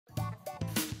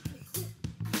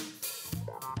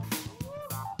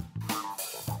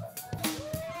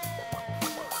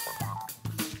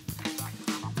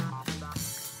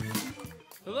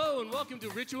Hello and welcome to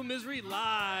Ritual Misery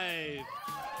Live.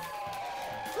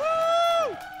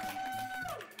 Woo!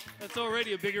 That's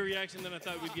already a bigger reaction than I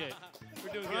thought we'd get.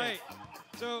 We're doing good. Right.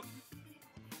 So,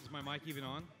 is my mic even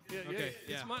on? Yeah, okay.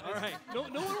 Yeah. All right. No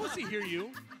one wants to hear you.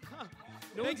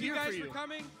 No Thank one's you here guys for for you.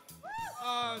 coming.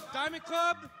 Diamond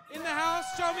Club in the house.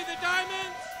 Show me the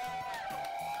diamonds.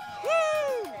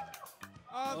 Woo!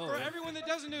 For everyone that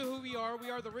doesn't know who we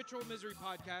are the Ritual Misery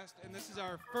Podcast, and this is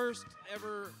our first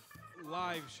ever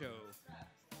live show.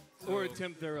 Or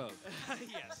attempt thereof.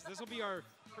 Yes, this will be our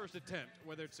first attempt.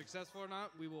 Whether it's successful or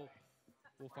not, we'll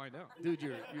find out. Dude,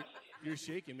 you're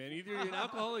shaking, man. Either you're an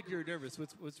alcoholic or you're nervous.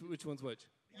 Which one's which?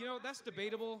 You know, that's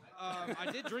debatable.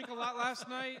 I did drink a lot last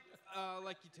night,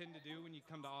 like you tend to do when you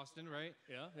come to Austin, right?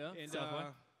 Yeah. And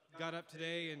got up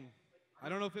today, and I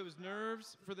don't know if it was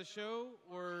nerves for the show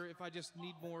or if I just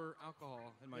need more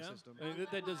alcohol in my system. I mean,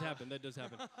 that does happen.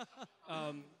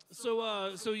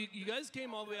 So you guys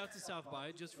came all the way out to South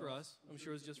by just for us. I'm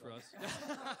sure it's just for us.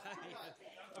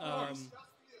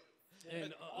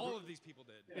 And all of these people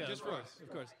did. Yeah, just for us.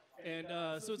 Of course. And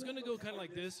so it's going to go kind of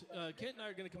like this. Kent and I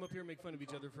are going to come up here and make fun of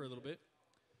each other for a little bit.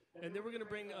 And then we're going to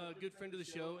bring a good friend of the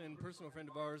show and personal friend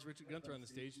of ours, Richard Gunther, on the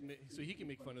stage so he can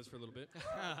make fun of us for a little bit.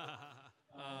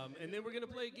 And then we're going to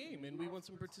play a game, and we want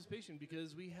some participation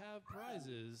because we have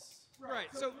prizes. Right.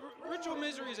 So Ritual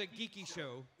Misery is a geeky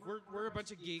show. We're a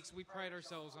bunch of geeks. We pride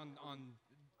ourselves on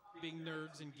being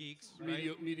nerds and geeks.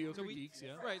 Right? Mediocre geeks,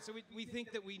 yeah. Right. So we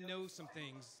think that we know some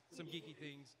things, some geeky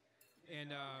things, and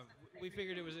we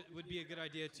figured it would be a good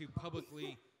idea to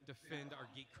publicly defend our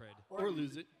geek cred. Or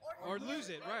lose it. Or lose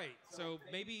it, right. So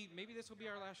maybe this will be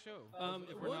our last show.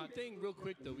 One thing real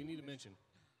quick, though, we need to mention.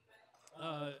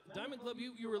 Diamond Club,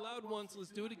 you were allowed once.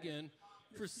 Let's do it again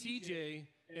for CJ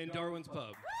and Darwin's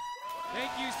Pub.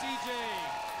 Thank you,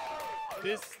 CJ.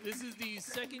 This is the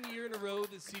second year in a row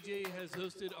that CJ has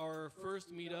hosted our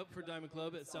first meetup for Diamond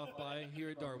Club at South by here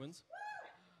at Darwin's.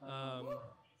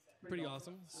 Pretty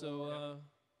awesome. So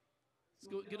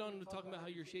let's go get on to talking about how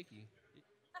you're shaky.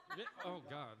 Oh,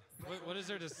 God. What is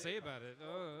there to say about it?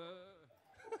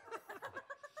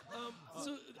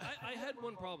 So I had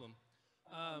one problem.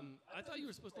 I thought you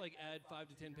were supposed to add 5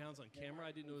 to 10 pounds on camera.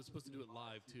 I didn't know it was supposed to do it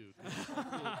live too. I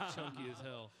feel chunky as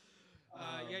hell.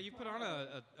 Yeah, you put on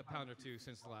a pound or two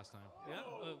since the last time. Yeah,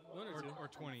 one or two. Or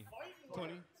 20.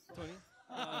 20.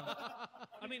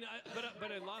 I mean,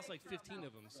 but I lost 15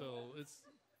 of them, so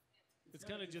it's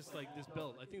kind of just like this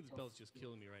belt. I think this belt's just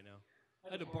killing me right now.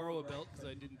 I had to borrow a belt because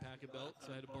I didn't pack a belt,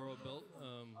 so I had to borrow a belt.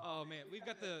 Oh, man, we've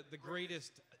got the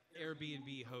greatest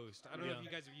Airbnb host. I don't know if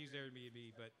you guys have used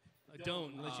Airbnb, but... I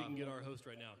don't, unless you can get our host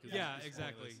right now. Yeah,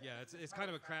 exactly. Yeah, it's kind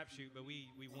of a crapshoot, but we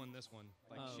won this one.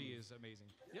 She is amazing.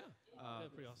 Yeah,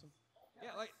 pretty awesome.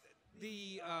 Yeah,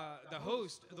 the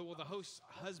host's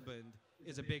husband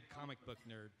is a big comic book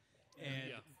nerd,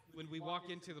 and when we walk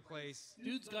into the place,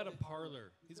 dude's got a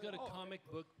parlor. He's got a comic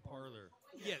book parlor.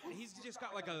 Yeah, he's just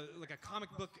got like a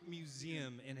comic book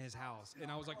museum in his house, and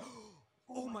I was like,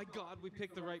 oh my God, we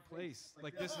picked the right place.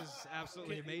 This is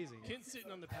absolutely amazing. Kent's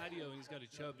sitting on the patio and he's got a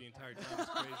chub the entire time. It's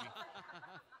crazy.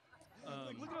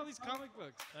 Look at all these comic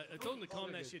books. I told him to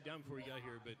calm that shit down before he got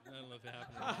here, but I don't know if it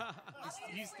happened or not.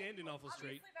 He's standing awful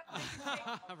straight.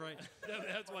 Right.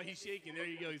 That's why he's shaking. There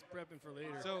you go. He's prepping for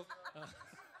later. So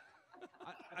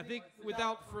I think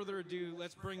without further ado,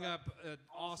 let's bring up an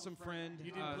awesome friend.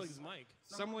 You didn't plug his mic.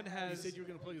 Someone has... You said you were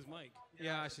going to plug his mic.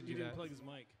 Yeah, I should do that. You didn't plug his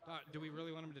mic. Do we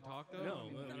really want him to talk, though? No.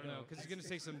 I don't know, because he's going to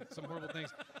say some horrible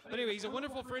things. But anyway, he's a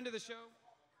wonderful friend of the show.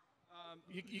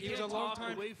 He was a long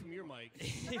time away from your mic.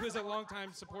 He was a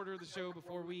long-time supporter of the show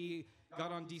before we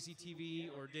got on DCTV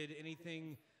or did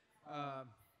anything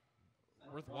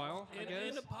worthwhile, I guess.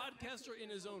 And a podcaster in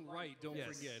his own right, don't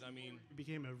forget. I mean, it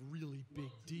became a really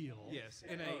big deal. Yes,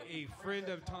 and a friend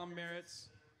of Tom Merritt's,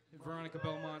 Veronica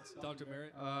Belmont's. Dr.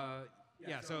 Merritt.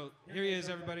 Yeah, so here he is,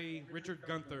 everybody, Richard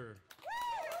Gunther.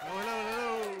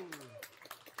 Hello.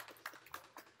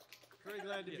 Very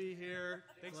glad to be here.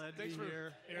 Thanks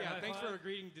for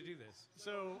agreeing to do this.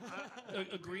 So,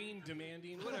 agreeing,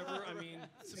 demanding, whatever. I mean,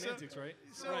 semantics, right?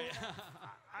 So,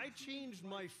 I changed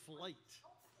my flight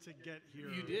to get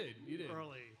here. You did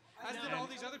early. As did all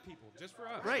these other people, just for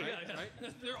us. Right. Right?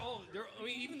 I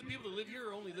mean, even the people that live here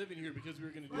are only living here because we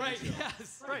were going to do this show.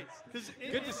 Yes. Right.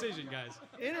 Good decision, guys.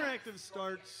 Interactive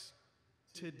starts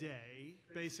today.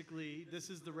 Basically, this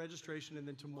is the registration, and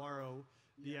then tomorrow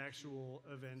the actual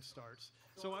event starts.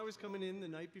 So I was coming in the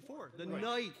night before.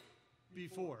 Night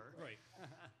before. Right.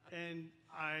 And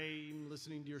I'm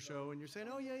listening to your show, and you're saying,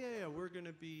 "Oh yeah, we're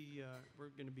gonna be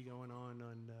going on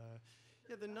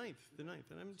the 9th,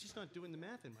 and I'm just not doing the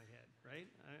math in my head, right?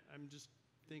 I'm just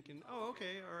thinking, oh,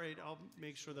 okay, all right, I'll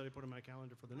make sure that I put in my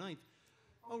calendar for the 9th.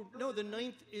 Oh, no, the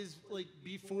 9th is like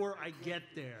before I get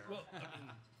there. Well, I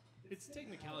mean, it's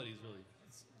technicalities, really.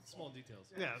 It's small details.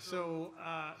 Yeah, so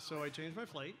I changed my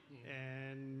flight,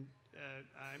 and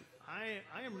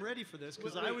I am ready for this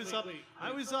because I was up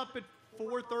at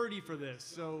 4:30 for this.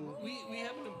 So We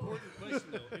have an important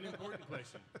question, though. An important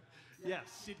question.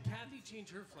 yes, Did Kathy change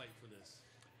her flight for this?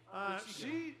 Where'd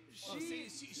she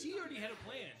go? She already had a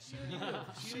plan. She already knew.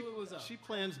 She knew what was up. she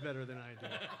plans better than I do.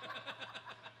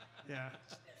 Yeah.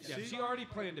 Yeah, she already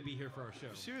planned to be here for our show.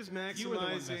 She was You were the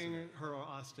one maximizing her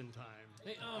Austin time.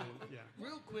 Hey, yeah.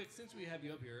 real quick, since we have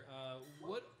you up here,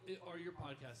 what are your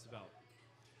podcasts about?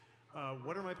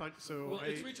 What are my podcasts? So Well,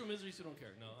 it's Ritual Misery, so don't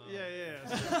care. No. Yeah.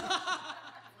 So,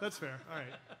 that's fair. All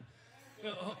right.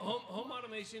 No, home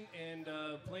automation and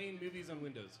playing movies on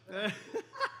Windows.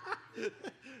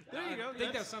 There you go. I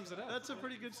think that sums it up. That's a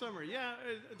pretty good summary. Yeah,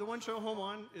 the one show, Home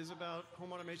On, is about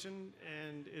home automation,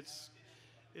 and it's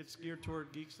geared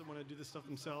toward geeks that want to do this stuff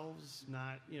themselves,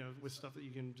 not with stuff that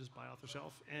you can just buy off the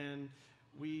shelf. And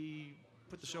we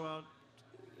put the show out,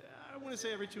 I want to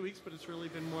say every 2 weeks, but it's really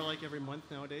been more like every month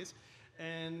nowadays.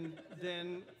 And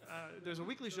then there's a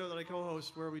weekly show that I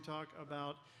co-host where we talk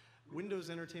about Windows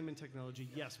entertainment technology.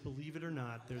 Yes, believe it or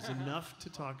not, there's enough to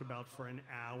talk about for an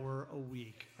hour a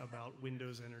week about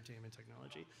Windows entertainment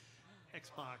technology,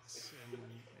 Xbox and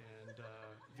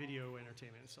video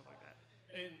entertainment and stuff like that.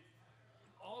 And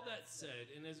all that said,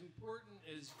 and as important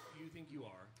as you think you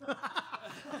are,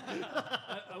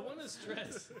 I want to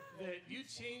stress that you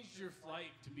changed your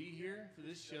flight to be here for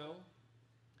this show.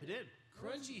 I did.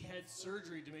 Crunchy had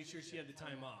surgery to make sure she had the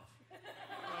time off.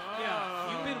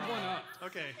 Yeah, you've been one up.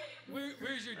 Okay.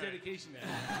 Where's your dedication at?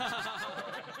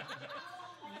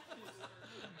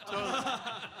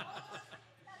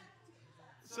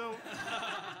 So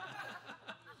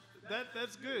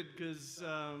that's good because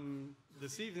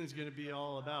this evening's going to be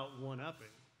all about one-upping,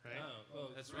 right? Oh,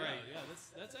 That's yeah, right. Yeah,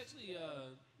 that's actually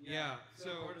Yeah, so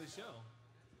part of the show.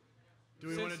 Do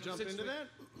we want to jump into that?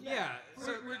 Yeah,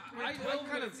 so We're I 12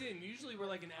 kind minutes in. Usually we're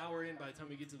like an hour in by the time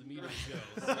we get to the meeting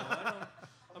show. So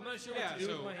I'm not sure what to do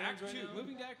so with my hands Act right 2, now.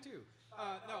 moving to Act 2.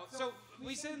 No, so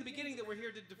we said in the beginning that we're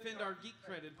here to defend our geek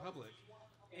cred in public,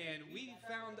 and we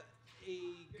found a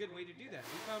good way to do that.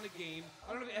 We found a game.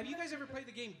 I don't know. Have you guys ever played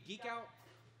the game Geek Out?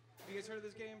 Have you guys heard of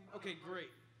this game? Okay, great.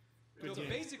 Good So game.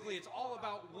 basically, it's all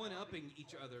about one-upping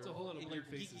each other It's a whole lot of in your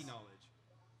blank geeky faces. knowledge.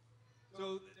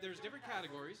 So there's different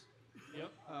categories.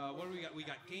 Yep. What do we got? We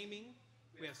got gaming,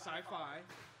 we have sci-fi,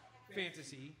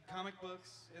 fantasy, comic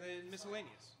books, and then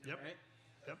miscellaneous. Yep. Right?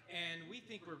 Yep. And we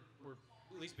think we're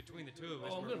at least between the two of us,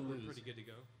 Oh, I'm we're gonna lose. pretty good to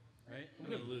go. Right? I'm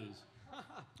going to lose.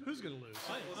 Who's going to lose?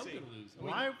 I'm see. going to lose.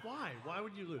 Why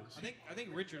would you lose? I think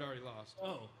Richard already lost.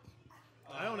 Oh.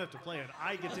 I don't have to play it.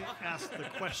 I get to ask the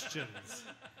questions.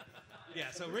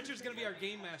 Yeah, so Richard's going to be our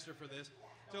game master for this.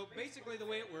 So basically the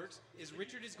way it works is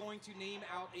Richard is going to name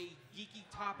out a geeky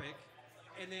topic,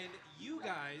 and then you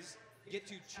guys get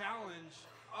to challenge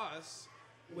us.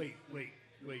 Wait.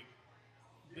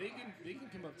 They can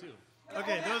come up too.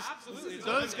 Okay, yeah, those absolutely.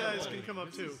 those guys can come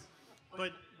up too.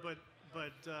 But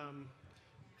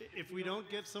if we don't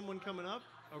get someone coming up,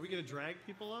 are we going to drag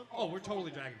people up? Oh, we're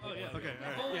totally dragging Oh, people. yeah. Okay,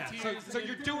 all right. Yeah, Volunteers so and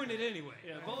you're then- doing it anyway.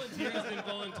 Yeah, volunteers and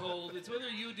voluntold. It's whether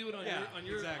you do it on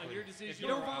your exactly. on your decision. If you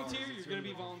don't or ours. volunteer, It's you're going to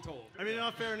be really- voluntold. I mean, in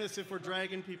all fairness, if we're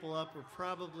dragging people up, we're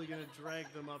probably going to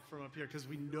drag them up from up here because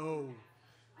we know.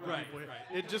 Right, people- right.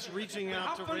 It just reaching But out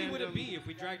how to funny random. would it be if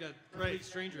we dragged a complete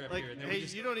stranger up like, here and then hey, we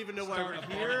just you don't even know why start we're a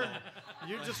here. bar?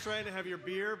 You're just trying to have your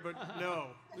beer, but no.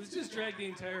 Let's just drag the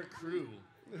entire crew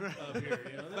up here.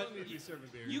 You know, they But don't need to be serving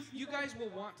beers. You guys will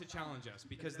want to challenge us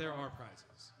because there are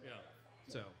prizes. yeah.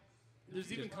 So,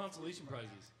 There's even consolation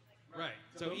prizes. right.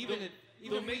 So They'll- even they'll-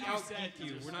 if they'll we make you sad outgeek 'cause you,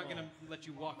 they're we're not small. going to let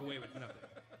you walk away with nothing.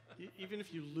 Even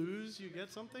if you lose, you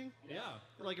get something Yeah.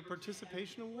 like a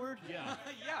participation award. Yeah.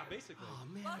 Yeah, basically. Oh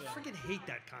man, I freaking hate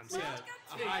that concept.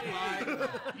 Yeah, a high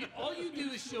five. All you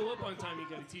do is show up on time. You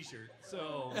get a T-shirt.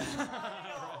 So God.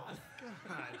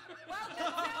 Welcome to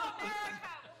America.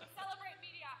 We celebrate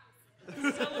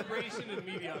mediocrity. celebration of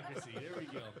mediocrity. There we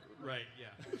go. Right. Yeah.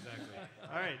 Exactly.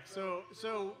 All right, so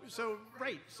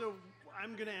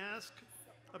I'm gonna ask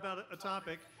about a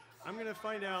topic. I'm gonna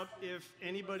find out if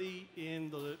anybody in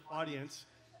the audience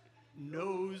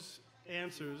knows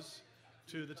answers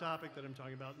to the topic that I'm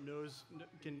talking about,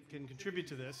 can contribute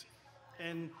to this,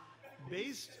 and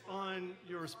based on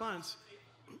your response,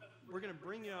 we're gonna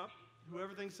bring you up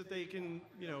whoever thinks that they can,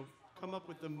 come up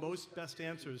with the most best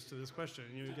answers to this question.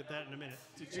 And you'll get that in a minute.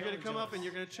 You're gonna come up and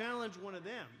you're gonna challenge one of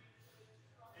them.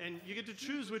 And you get to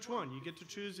choose which one. You get to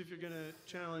choose if you're going to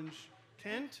challenge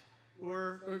Kent,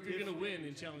 or Or if you're going to win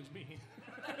and challenge me.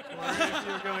 or if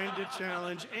you're going to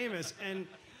challenge Amos.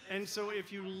 And so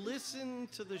if you listen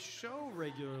to the show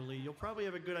regularly, you'll probably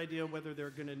have a good idea whether they're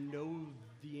going to know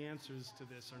the answers to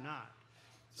this or not.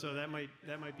 So that might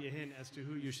be a hint as to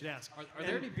who you should ask. Are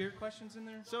there any beer questions in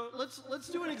there? So let's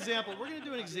do an example. We're going to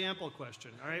do an example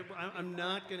question. All right, I'm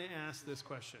not going to ask this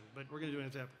question, but we're going to do an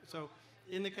example. So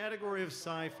in the category of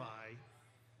sci-fi,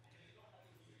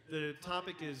 the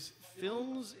topic is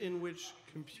films in which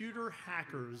computer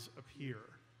hackers appear.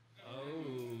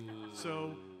 Oh.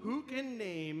 So who can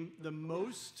name the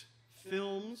most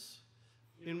films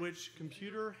in which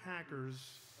computer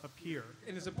hackers appear?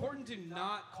 And it's important to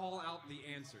not call out the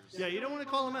answers. Yeah, you don't want to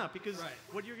call them out because Right.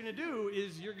 what you're going to do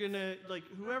is you're going to, like,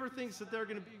 whoever thinks that they're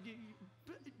going to be,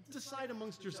 decide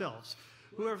amongst yourselves.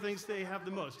 Whoever thinks they have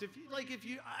the most. If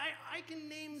I can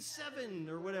name 7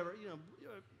 or whatever,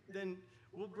 then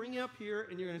we'll bring you up here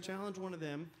and you're going to challenge one of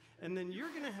them. And then you're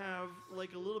going to have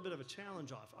like a little bit of a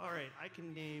challenge off. All right, I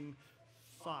can name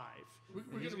 5.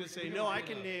 And he's going to say, no, I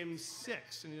can name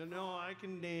 6. And you go, no, I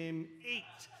can name 8.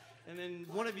 And then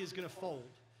one of you is going to fold.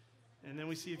 And then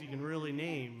we see if you can really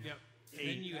name Yep. 8.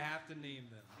 Then you have to name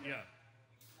them.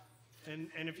 Yeah.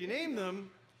 And if you name them,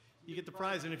 you get the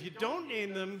prize. And if you don't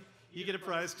name them, you get a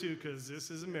prize too, because this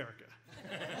is America.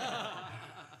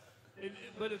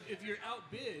 But if you're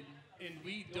outbid and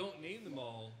we don't name them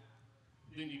all,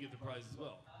 then you get the prize as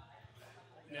well.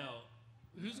 Now,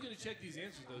 who's going to check these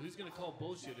answers, though? Who's going to call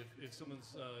bullshit if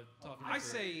someone's talking about I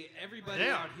say everybody They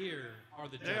are. out here are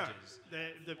the They are. judges.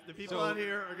 The people So- out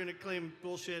here are going to claim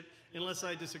bullshit unless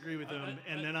I disagree with them,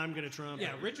 and then I'm going to trump.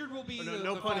 Yeah, Richard will be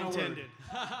no the pun final intended.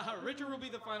 word. Richard will be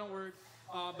the final word,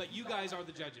 but you guys are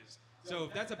the judges. So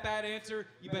if that's a bad answer,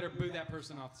 you better boo that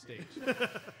person off the stage.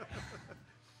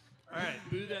 All right.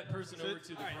 Boo that person over to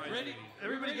the All right, prize. ready? lady.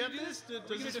 Everybody Ready get to do this? We're Does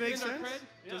gonna this make defend our sense?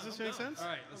 cred? Does this make sense? All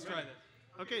right, let's try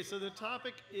that. Okay, so the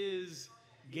topic is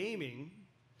gaming,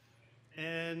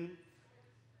 and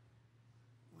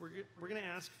we're going to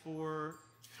ask for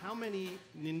how many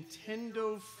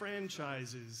Nintendo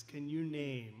franchises can you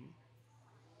name?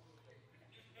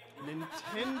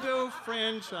 Nintendo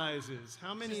franchises.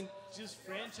 How many? Just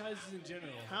franchises in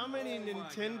general. How many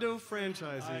Nintendo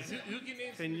franchises Who can name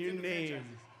some can you Nintendo name?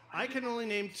 franchises? I can only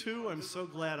name 2. I'm so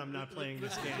glad I'm not playing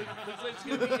this game. Looks like it's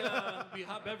going to be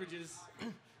hot beverages.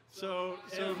 So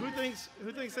who thinks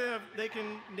they can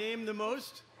name the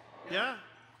most? Yeah.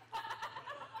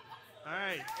 All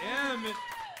right.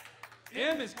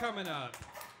 M is coming up.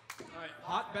 All right.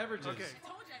 Hot beverages. Okay. I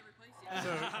told you I'd replace you.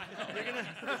 So you're gonna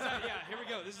Yeah, here we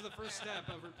go. This is the first step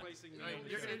of replacing the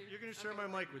you're gonna share my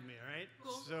mic with me. All right.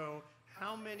 Cool. So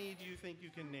how many do you think you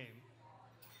can name?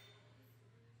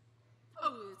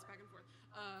 Oh, it's back and forth.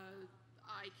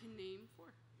 I can name 4.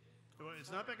 Well,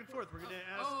 it's not back and forth. We're gonna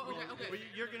ask. Oh, okay.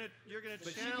 You're gonna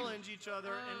But she can- challenge each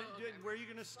other, and Oh, then okay. where are you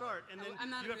gonna start? And then I'm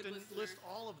not you a have to good listener. list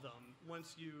all of them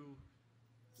once you.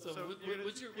 So, you're gonna-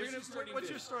 what's your you're gonna- starting what's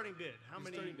bid? your starting bid? How Your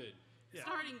many? starting bid. Yeah.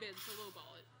 Starting bid, so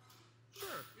lowball it.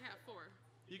 Sure. Yeah, 4.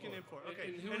 You can name 4. And- Okay.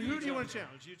 and who And are who you do you want to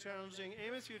challenging? challenge? You challenging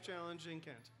Amos? You challenging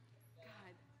Kent?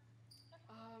 God.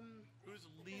 Who's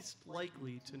least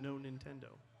likely to know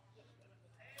Nintendo?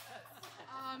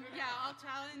 Yeah, I'll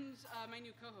challenge my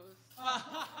new co-host.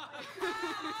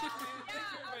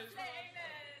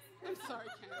 I'm sorry,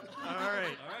 Ken. All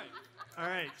right. All right. All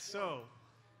right. So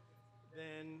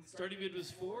then, Starting bid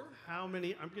was 4. how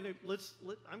many? I'm gonna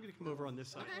come over on this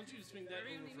side. Why don't you swing that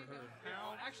over for her?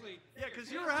 Actually, Yeah,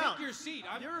 because you're out. take your seat.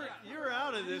 You're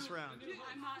out of this round.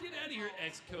 I'm not Get out of here,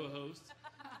 ex-co-host.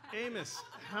 Amos,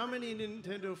 how many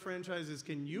Nintendo franchises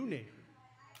can you name?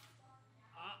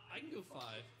 I can go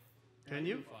 5. Can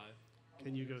you? Go 5.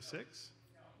 Can you go 6?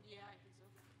 Yeah, I think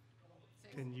so.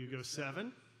 6. Can you go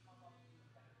 7?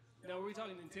 Now, are we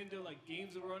talking Nintendo, like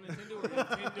games that were on Nintendo, or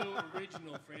Nintendo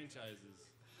original franchises?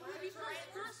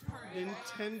 First part.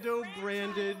 Nintendo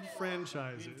branded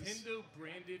franchises. Nintendo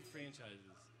branded franchises.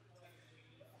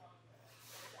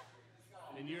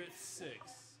 And you're at 6.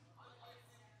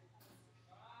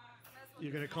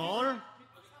 You gonna call her?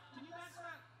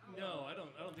 No, I don't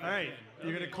think All I right. can.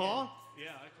 You're Okay. gonna call?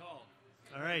 Yeah, I call.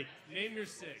 All right. Name your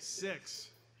 6. 6.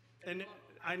 And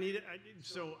I need it.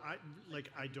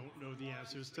 I don't know the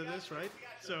answers to this, right?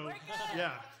 So,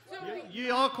 yeah.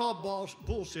 You all call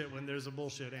bullshit when there's a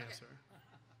bullshit answer.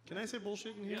 Can I say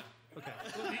bullshit in here? Yeah. Okay.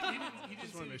 Well, he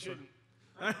didn't say wanna you make sure. couldn't.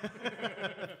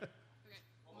 Okay.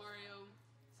 Mario,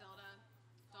 Zelda,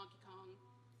 Donkey Kong,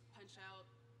 Punch Out,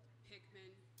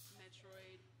 Pikmin,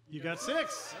 Metroid. You got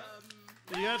 6.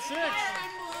 You got 6.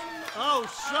 Oh,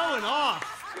 showing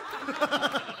off. Okay,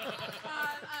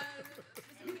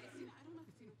 see, I don't know if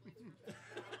it's even played.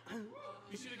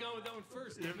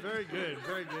 first. Yeah, very good,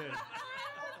 very good.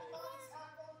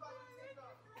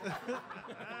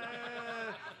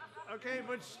 Okay,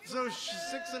 but so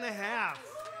 6.5.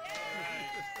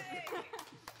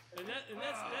 And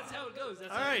that's how it goes.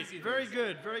 That's All how right, easy it very is.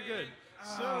 good, very good.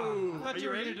 So, I thought are you you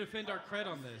were here ready? to defend our cred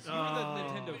on this. You were the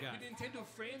Nintendo guy. The Nintendo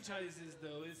franchises,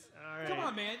 though, is All right. Come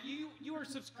on, man. You are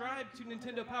subscribed to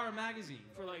Nintendo Power Magazine.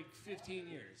 for like 15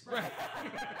 years. Right.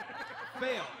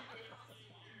 Fail.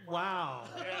 Wow.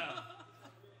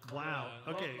 Yeah. Wow.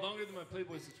 Okay. Longer than my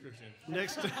Playboy subscription.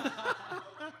 Next.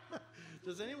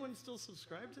 Does anyone still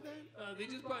subscribe to that? They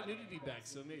just brought nudity back,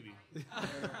 so maybe.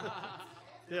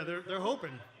 Yeah, they're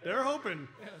hoping. They're hoping.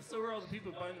 Yeah, so are all the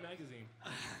people buying the magazine.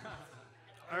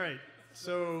 All right.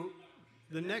 So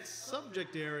the next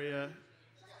subject area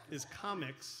is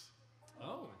comics,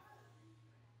 Oh.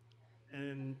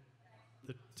 and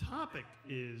the topic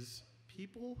is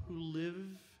people who live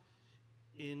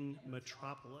in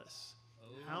Metropolis.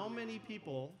 How many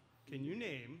people can you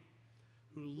name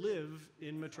who live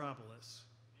in Metropolis?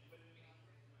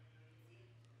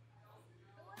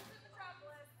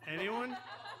 Anyone?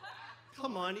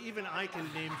 Come on, even I can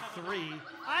name 3.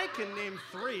 I can name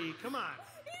 3. Come on.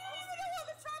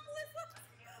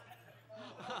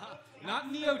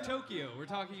 Not Neo Tokyo. We're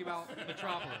talking about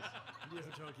Metropolis. Neo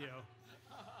Tokyo.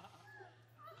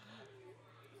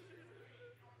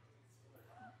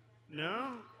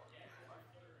 No?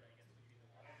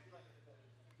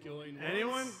 Going once.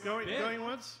 Anyone? Ben. Going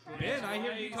once? Ben, I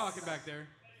hear you talking back there.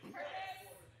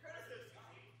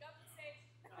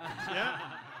 Yeah?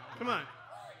 Come on.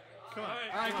 Come on.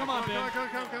 All right, come on, Ben. Come.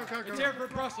 Let's hear it for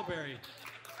Brustleberry.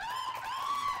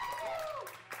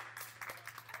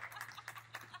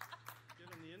 Get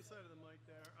on the inside of the mic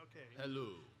there. Okay. Hello,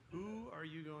 Who are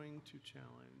you going to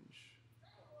challenge?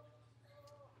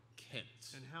 Kent.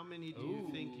 And how many do you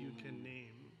think you can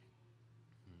name?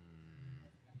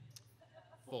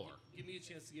 4. Give me a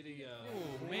chance to get a.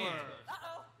 Oh, man.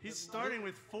 He's starting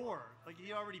with 4. Like,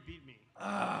 he already beat me.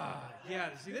 Yeah,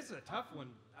 see, this is a tough one.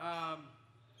 How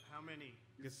many?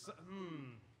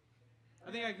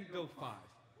 I think I can go 5.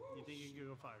 You think you can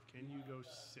go 5? Can you go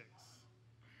 6?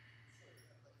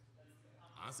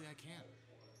 Honestly, I can't.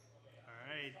 All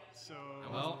right. So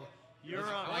Well, you're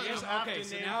up. I guess, You have okay, to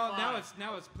so name now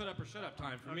 5. it's put up or shut up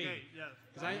time for me. Okay. Yeah.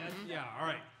 'Cause yeah, all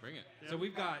right. Bring it. So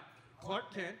we've got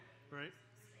Clark Kent, Right.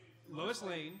 Lois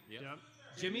Lane, Yep. Yep.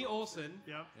 Jimmy Olsen.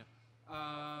 Yep.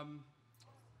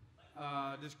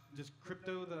 Does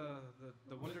Crypto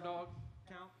the Wonder Dog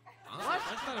count? Honestly,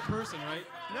 That's not a person, right?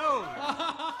 No.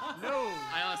 No.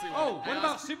 I honestly. Oh, I what about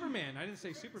honestly- Superman? I didn't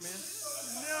say Superman.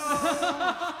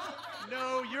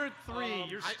 No. You're at 3.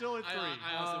 You're still at 3.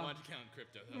 I honestly wanted to count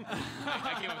crypto. Though.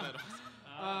 I came up with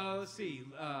that. Let's see.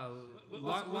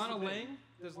 what's Lana the Lang.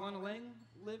 Does Lana Lang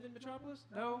live in Metropolis?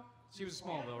 No. She was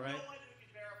Smallville, right?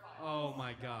 Oh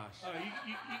my gosh. All right,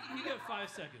 you got 5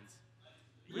 seconds.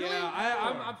 Yeah,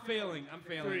 I'm failing. I'm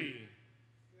failing.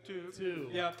 3, 2.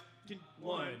 Yep.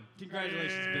 1.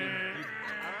 Congratulations, Ben. You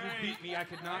Alright. beat me. I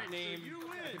could not name. you win.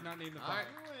 I could not name the All 5. right.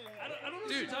 I don't know if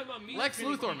Dude, you're talking about me. Lex or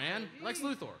Luthor, Kenny. man. Lex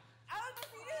Luthor.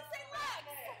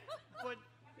 But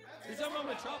You're talking about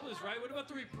Metropolis, right? What about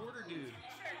the reporter dude?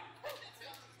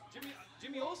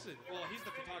 Jimmy Olsen. Well, he's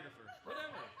the photographer.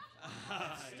 Whatever.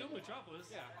 Still Metropolis.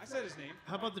 Yeah, I said his name.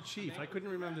 how about the chief? I couldn't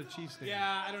remember the chief's name.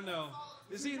 Yeah, I don't know.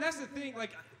 See, that's the thing.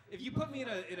 Like, if you put me in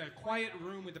a quiet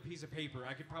room with a piece of paper,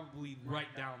 I could probably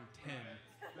write down 10.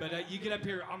 But you get up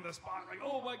here on the spot, like,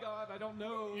 oh my God, I don't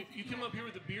know. You come up here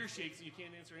with the beer shakes and you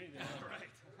can't answer anything. Right.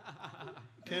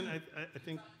 Ken, I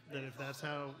think that if that's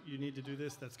how you need to do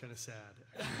this, that's kind of sad.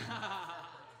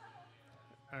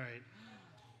 All right.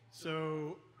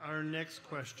 So our next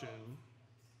question.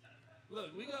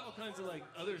 Look, we got all kinds of like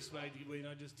other swag to give away,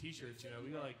 not just T-shirts. You know,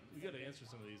 we got to answer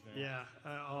some of these, man. Yeah.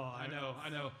 I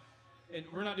know. And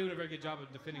we're not doing a very good job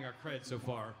of defending our cred so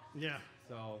far. Yeah.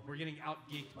 So we're getting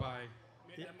out-geeked by...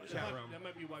 Man, that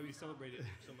might be why we celebrate it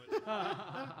so much.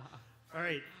 All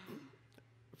right.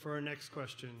 For our next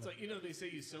question. It's like, you know, they say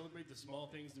you celebrate the small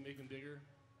things to make them bigger.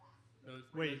 No,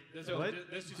 Wait, that's what?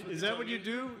 That's just Is they that tell what you me.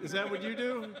 do? Is that what you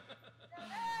do?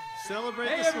 Celebrate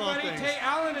Hey, the small everybody, things. Tay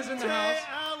Allyn is in the house.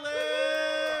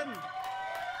 Allyn!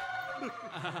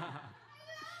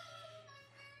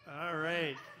 All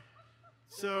right.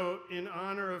 So, in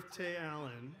honor of Tay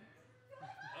Allyn,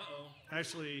 Uh-oh.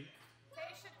 actually,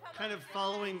 kind of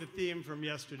following the theme from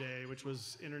yesterday, which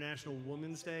was International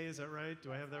Women's Day, is that right?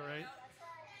 Do I have that right?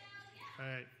 All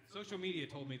right. Social media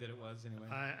told me that it was, anyway.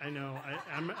 I know.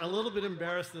 I'm a little bit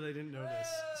embarrassed that I didn't know this.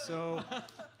 So,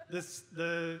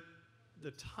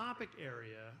 the topic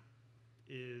area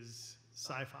is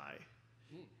sci-fi,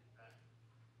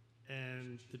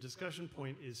 And the discussion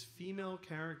point is female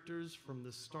characters from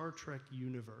the Star Trek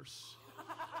universe.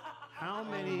 How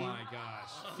many Oh my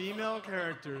gosh. female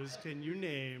characters can you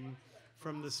name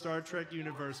from the Star Trek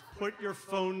universe? Put your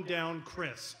phone down,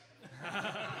 Chris.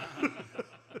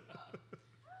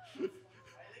 It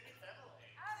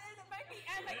might be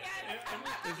M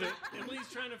again. Is it Emily's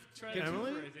trying to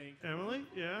Emily? I think. Emily?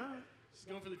 Yeah? She's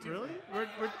going for the two. Really?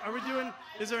 Are we doing?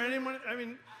 Is there anyone? I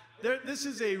mean, this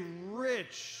is a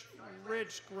rich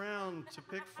ground to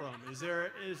pick from. Is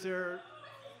there?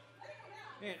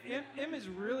 Man, Em is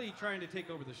really trying to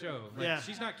take over the show. Like, Yeah.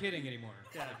 She's not kidding anymore.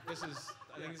 Yeah. Like,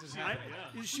 I think this is I,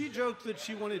 happening. She joked that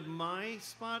she wanted my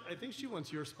spot. I think she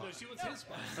wants your spot. No, she wants his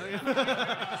spot. That's the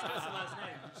last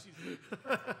name.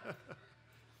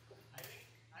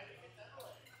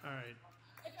 All right.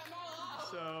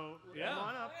 So Yeah.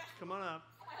 Come on up.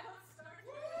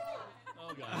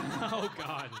 Oh God. Oh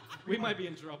God. We might be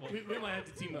in trouble. We might have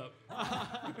to team up.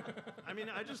 I mean,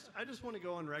 I just want to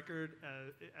go on record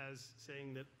as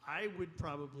saying that I would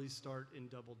probably start in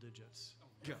double digits.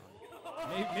 God.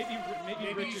 Maybe Maybe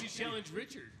you Richard- should challenge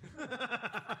Richard.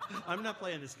 I'm not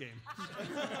playing this game.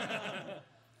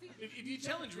 If you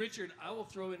challenge Richard, I will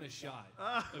throw in a shot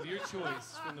of your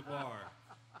choice from the bar.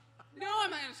 No, I'm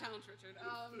not gonna challenge Richard.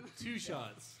 2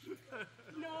 shots.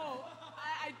 No,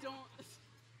 I don't.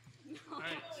 No. All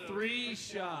right. So 3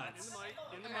 shots.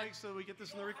 in the mic, so we get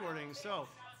this in the recording. So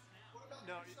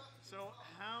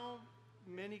how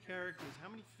many characters? How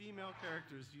many female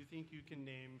characters do you think you can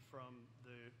name from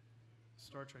the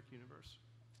Star Trek universe?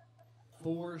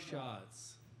 4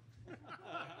 shots.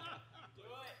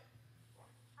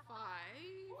 5.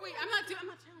 Wait, I'm not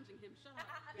challenging him. Shut up.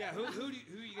 Yeah. Who are you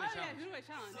Oh gonna yeah, challenge? who do I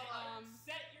challenge?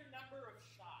 Set your number of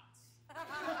shots.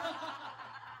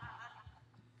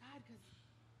 God, because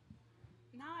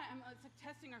now it's like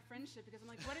testing our friendship because I'm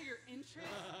like, what are your interests?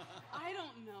 I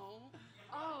don't know.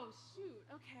 Oh shoot.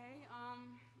 Okay.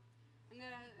 I'm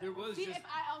gonna. There was see just- if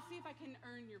I'll see if I can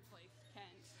earn your place,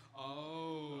 Kent.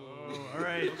 Oh. All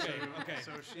right. Okay.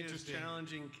 So she is Interesting.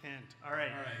 challenging Kent. All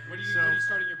right. All right. What are So- you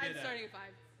starting your I'm bid at? starting at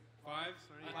 5. 5?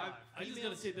 I just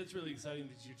gotta say that's really exciting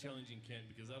that you're challenging Ken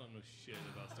because I don't know shit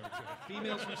about Star Trek.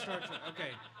 Females from Star Trek. Okay.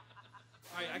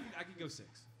 All right. I can go 6.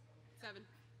 7.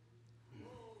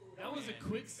 That was a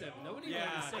quick 7. Nobody Yeah,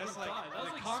 wanted a 7 that's like- 5. That was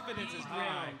the like confidence speed is high.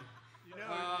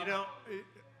 round. You know,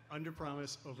 under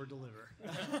promise, over deliver.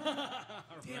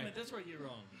 Damn it, that's where I get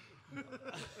wrong.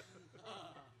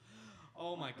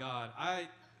 Oh my God.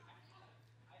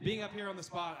 Being up here on the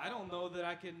spot, I don't know that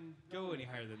I can go any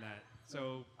higher than that.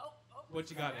 So, what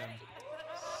you got, Em?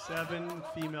 7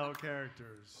 female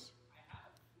characters.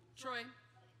 Troy,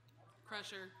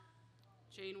 Crusher,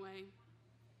 Janeway,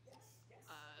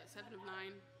 7 of 9.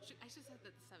 I should have said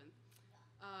that the 7th.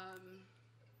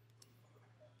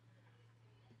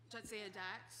 Jadzia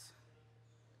Dax.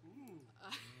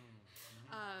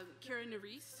 Kira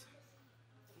Nerys.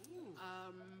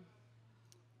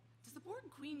 Does the Borg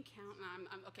Queen count?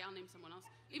 No, okay, I'll name someone else.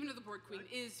 Even though the Borg Queen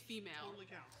is female. Totally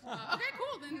counts. Okay,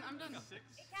 cool. Then I'm done.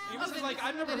 Amos is like,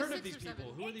 I've never That is heard of 6 these or 7.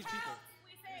 people. Who are these people?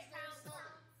 We say it counts.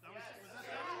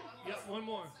 Yep, one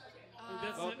more.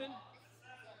 That's 7?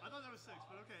 I thought that was 6,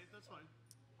 but okay, that's fine.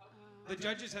 The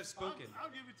judges have spoken. I'll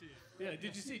give it to you. Yeah,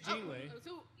 did you say Janeway?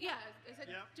 So, yeah, I said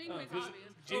Yeah. Janeway's Because obvious.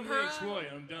 Janeway and Troy,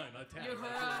 I'm done. I tapped.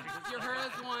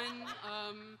 Uhura's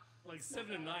one. Like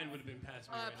 7 and 9 would have been past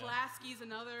me right now. Pulaski's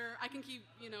another. I can keep,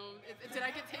 did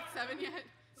I get take 7 yet?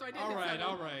 So I did All hit right, 7.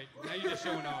 all right. Now you're just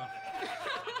showing off.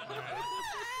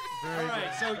 Very All right,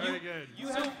 good. so Very good. you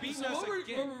have beaten us what we're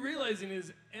again. realizing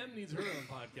is Em needs her own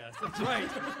podcast. That's Right.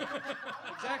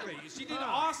 Exactly. She did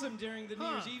awesome during the New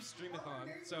Year's Eve streamathon.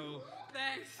 So,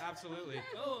 Thanks. absolutely.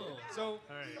 Oh, So, All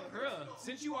right. her.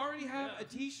 since you already have a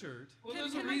T-shirt, Well,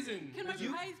 there's a reason. Can my You-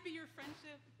 prize be your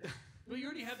friendship? Well, you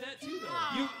already have that too,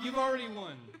 though. you've already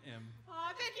won, Em.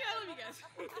 Aw, thank you. I love you guys.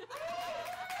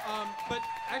 But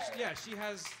actually, yeah,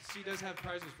 she does have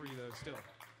prizes for you though. Still.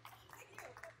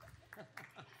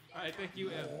 All right, thank you,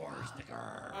 Em.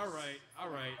 All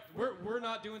right. We're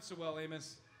not doing so well,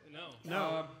 Amos. No.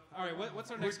 No. All right,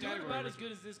 what's our We're next doing category? about as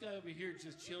good as this guy over here,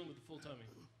 just chilling with a full tummy.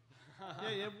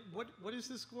 Yeah. What is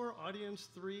the score? Audience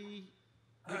 3,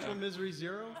 Mutual Misery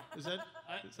 0? Is that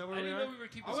I where we didn't are? know we were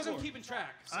keeping I wasn't score. keeping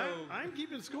track, so I'm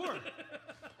keeping score.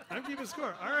 I'm keeping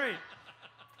score. All right.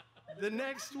 The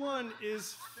next one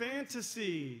is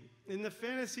fantasy. In the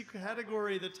fantasy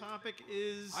category, the topic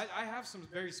is. I have some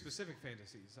very specific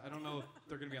fantasies. I don't know if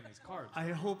they're going to be on these cards. I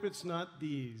hope it's not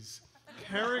these.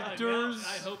 Characters.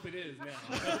 I hope it is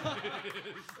now.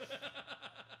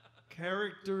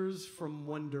 Characters from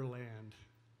Wonderland.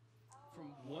 From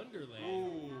Wonderland.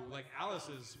 Ooh, like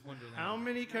Alice's Wonderland. How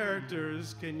many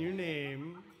characters can you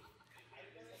name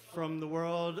from the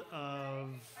world of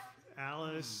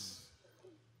Alice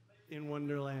in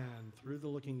Wonderland through the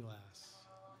Looking Glass?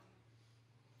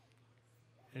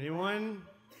 Anyone?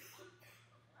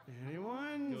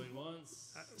 Anyone? Going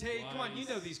once. Tay, come on, you twice.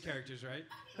 know these characters, right?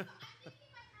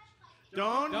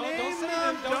 Don't Don't name say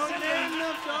them! them, don't Don't say name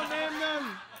them! Don't name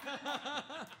them!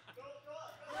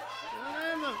 Don't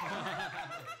name them!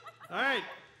 All right.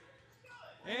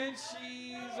 And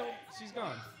she's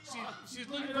gone. She's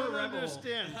I looking for a don't rebel.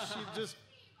 understand. She just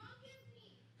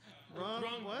wrong.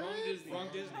 Wrong, What? wrong Disney. Wrong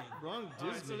Disney. Wrong All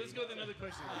right, so Disney. let's go with another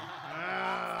question.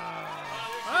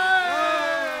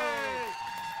 Hey!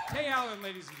 Tay Allyn,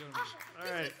 ladies and gentlemen. All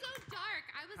This right. was so dark.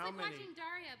 I was How like many? watching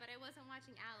Daria, but I wasn't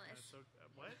watching Alice. So,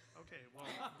 what? Okay, well,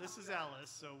 this is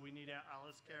Alice, so we need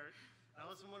Alice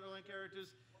in Wonderland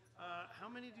characters. How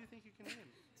many do you think you can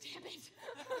name? Damn it.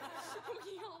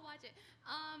 We all watch it.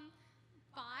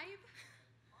 5?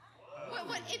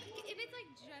 What if it's like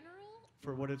general?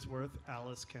 For what it's worth,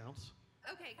 Alice counts.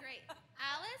 Okay, great.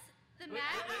 Alice, the Mad.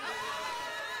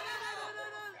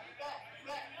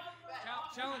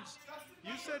 Challenge.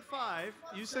 You said 5.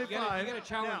 You said You gotta- 5. you gotta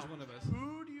challenge Now, one of us.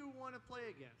 Who do you want to play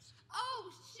against?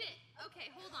 Oh shit. Okay,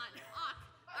 hold on.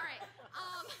 All right.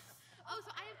 Oh,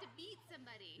 so I have to beat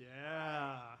somebody.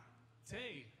 Yeah.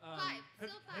 Tay, Five, have,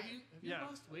 still have five. you Yeah.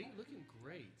 lost weight? Looking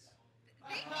great.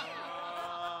 Thank you.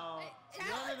 Oh,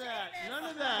 none of that. None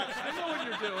of that. I know what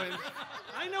you're doing.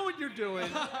 I know what you're doing.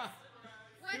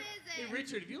 What is Hey, it?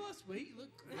 Richard, if you lost weight, you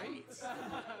look great.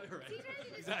 Do you guys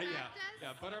need to Exactly, distract us?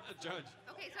 yeah, butter up the judge.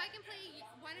 Okay, so I can play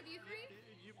one of you three?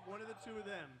 One of the two of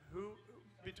them. Who,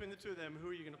 between the two of them, who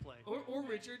are you going to play? Or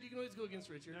Richard. You can always go against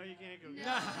Richard. No, you can't go. No,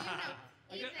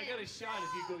 against- I got a shot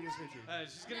if you go against Richard.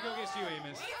 She's gonna go against you,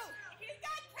 Amos. He's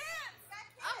got kids.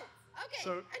 Oh, okay.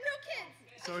 So- No kids.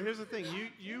 So here's the thing.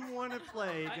 You want to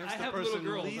play against I the have little person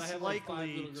girls. I least have like 5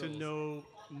 likely little to girls. know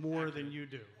more than you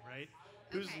do, right?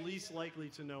 Who's Okay. least likely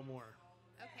to know more?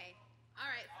 Okay. All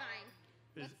right, fine.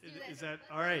 Let's do this. Is that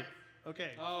all right?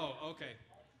 Okay. Oh, okay.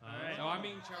 All right. So I'm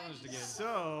being challenged again.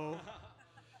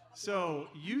 So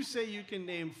you say you can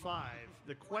name 5.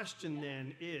 The question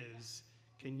then is,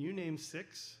 can you name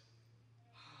 6?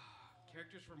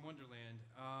 Characters from Wonderland.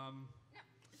 No,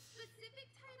 specific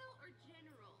title or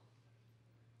general?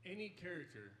 Any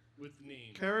character with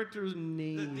name. Character's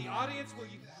name. The audience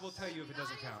will tell you if it The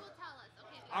doesn't audience count. will tell us.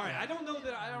 Okay. All right, I don't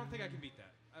think I can beat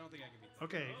that. I don't think I can beat that.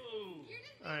 Okay. Oh. You're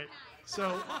just All right.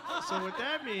 being nice. So what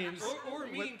that means. Or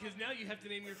mean, because now you have to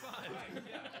name your 5.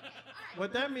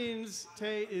 What that means,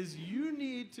 Tay, is you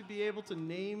need to be able to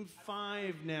name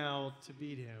 5 now to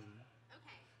beat him.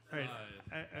 Okay.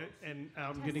 All right. And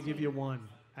I'm going to give you 1,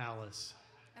 Alice.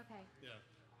 Okay. Yeah.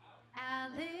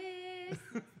 Alice,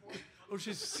 Oh,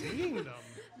 she's singing them.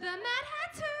 the Mad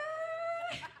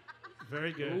Hatter,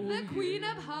 Very good. the Queen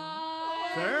of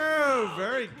Hearts,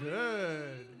 Very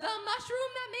good. the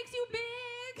mushroom that makes you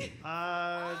big.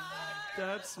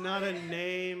 That's not a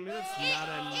name. That's not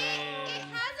a It name.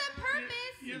 has a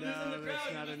purpose. You're losing No, the crowd. that's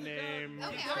you're not a losing the crowd. name.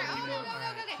 Okay, That's all right. not a Oh, name. no, All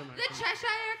right, okay. come on, The come on.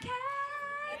 Cheshire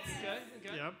Cat.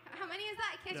 Okay. Yep. How many is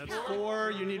that? I can't That's count.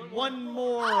 4. You need 1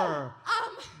 more.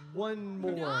 Oh, 1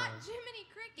 more. not Jiminy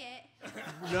Cricket.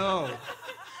 No.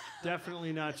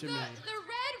 Definitely not The Jimmy.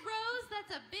 red rose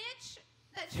that's a bitch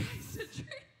that tries to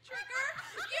trigger.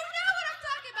 You know what I'm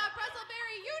talking about,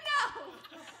 Brustleberry. You know.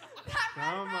 That red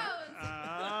Come on. rose.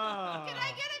 Oh. Can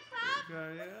I get a clap?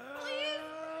 Okay. Please?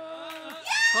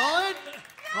 Call it.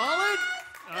 Call it.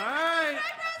 All right.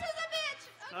 Red rose is a bitch.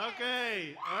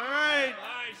 Okay. All right.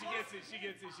 All right, she gets it. She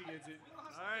gets it. She gets it. All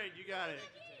right. You got it.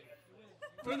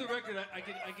 For the record, I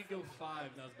could go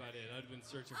 5. That was about it. I'd been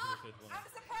searching for the 5th one. I'm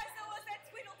surprised there was that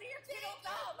Tweedledee or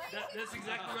Tweedledum. That's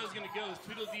exactly where I was gonna go. Is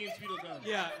Tweedledee and Tweedledum.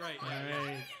 Yeah, right. All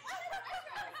right.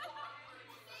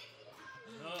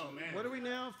 Oh man. What are we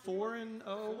now? 4 and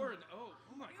 0. 4 and oh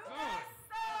my god.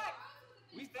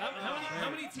 How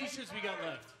many T-shirts we got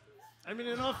left? I mean,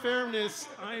 in all fairness,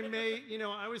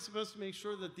 I was supposed to make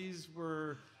sure that these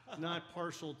were not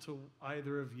partial to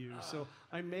either of you. So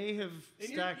I may have And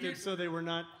stacked you're- it so they were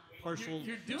not partial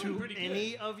you're doing to pretty good.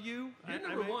 any of you. You're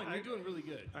number 1. You're doing really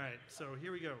good. All right, so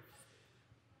here we go.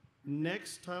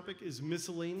 Next topic is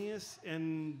miscellaneous,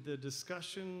 and the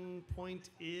discussion point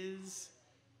is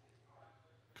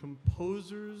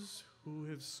composers who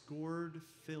have scored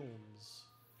films.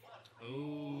 Oh.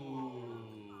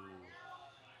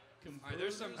 All right,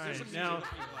 there's some All right, music now-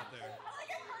 people out there. I like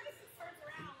how Curtis turns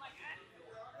around like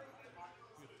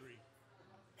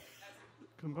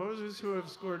Composers who have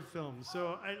scored films.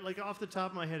 So, off the top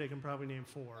of my head, I can probably name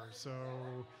 4. So,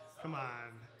 Come on.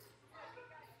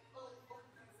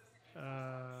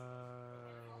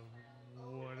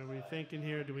 What are we thinking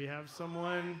here? Do we have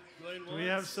someone? Going Do we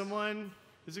have once. someone?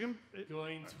 Is it gonna?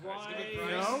 Going twice.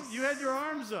 No, you had your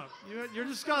arms up. You're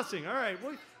discussing. All right.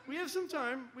 Well, we have some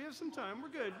time. We're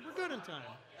good. We're good on time.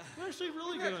 We're actually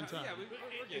really good on time. Yeah, we're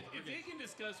good. If they can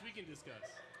discuss, we can discuss.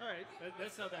 All right.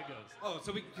 That's how that goes. Oh,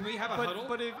 so can we have a huddle?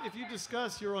 But if you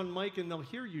discuss, you're on mic and they'll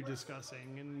hear you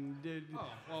discussing. And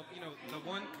Oh,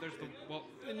 well,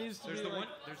 it needs to there's be the like, one,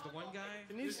 there's the one guy.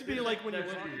 It needs to be like when you're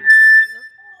talking.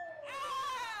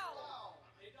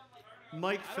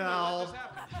 Mike I don't know what Foul. just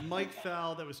happened. Mike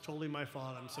Foul. That was totally my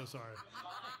fault. I'm so sorry.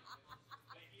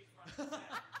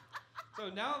 So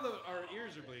now that our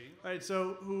ears are bleeding. All right.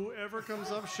 So whoever comes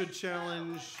up should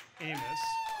challenge Amos.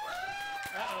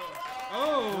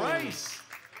 Oh, Bryce.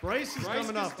 Bryce is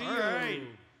coming up. Castillo. All right.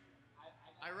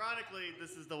 Ironically,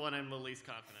 this is the one I'm the least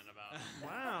confident about.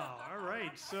 Wow. All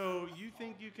right. So you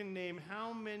think you can name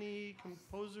how many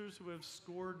composers who have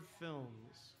scored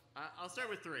films? I'll start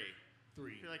with 3.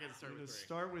 3. I feel like I can start with 3.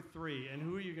 Start with 3. And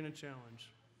who are you going to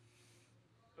challenge?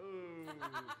 Ooh.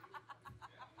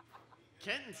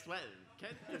 Kent and Sweatin.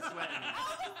 Kent is sweating.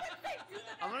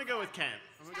 I'm gonna go with Kent.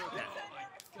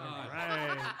 All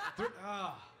right.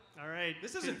 All right.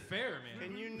 This isn't fair, man.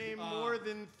 Can you name more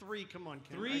than 3? Come on,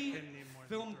 Kent. I 3 can name more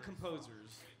film than 3.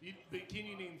 composers. But can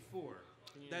you name 4?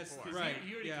 That's 'Cause right.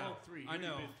 You already yeah. called 3. I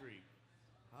know. You bid 3.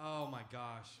 Oh my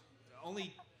gosh.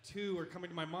 Only 2 are coming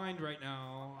to my mind right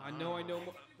now. I know.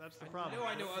 That's the problem.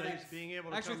 I know Is others. Being able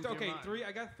to Actually, come to your okay, mind. 3.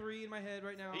 I got 3 in my head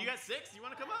right now. You got 6? You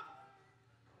want to come up?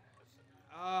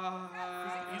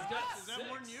 He's got Is that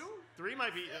more than you? 3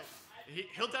 might be.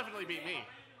 He'll definitely beat me.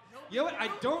 You know what? I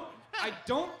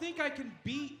don't think I can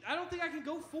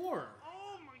go 4.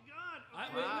 Oh my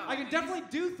God. I can definitely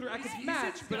do 3. I can He match,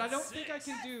 said he's but I got don't think I 6.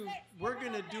 can do. We're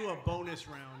gonna do a bonus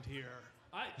round here.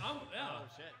 Yeah. Oh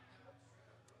shit.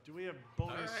 Do we have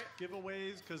bonus All right.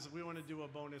 giveaways? Because we want to do a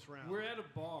bonus round. We're at a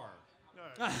bar.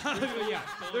 All right. Yeah,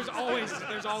 there's always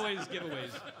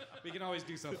giveaways. We can always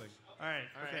do something. All right.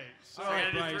 All right. Okay. So, So I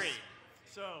gotta do Bryce. 3.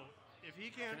 so if he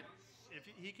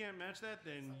can't match that,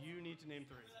 then you need to name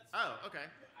 3. Oh, okay.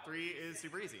 3 is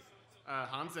super easy.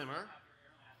 Hans Zimmer,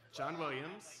 John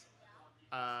Williams,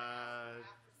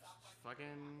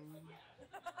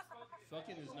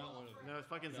 Fucking is not one of them. no,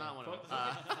 fucking's No, not one of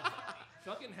them.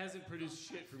 Fucking hasn't produced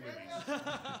shit for movies.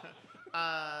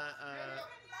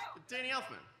 Danny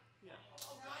Elfman.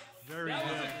 Very That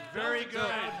was good. a- Very that was a good.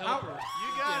 good helper.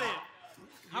 You got it.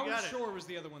 Howard got it. Shore was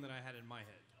the other one that I had in my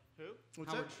head. Who?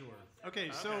 What's Howard that? Shore. Okay,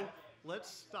 so Okay. let's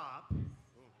stop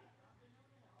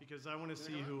because I want to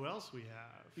see who else we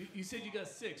have. You said you got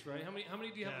 6, right? How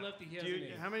many do you have Yeah. left that he Do hasn't you-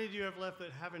 named? How many do you have left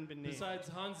that haven't been named? Besides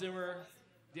Hans Zimmer,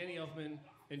 Danny Elfman,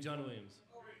 and John Williams.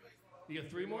 You got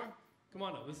 3 more? Come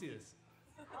on up, let's see this.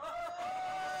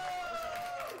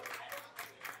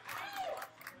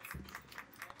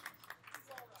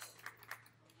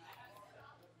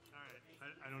 All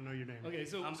right, I don't know your name. Okay,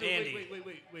 so, I'm so Andy.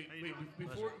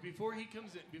 wait. Before he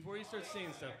comes in, before he starts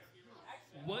saying stuff,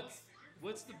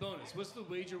 what's the bonus? What's the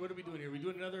wager? What are we doing here? We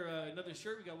doing another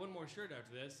shirt? We got one more shirt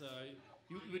after this.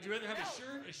 Would you rather have a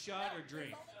shirt, a shot, or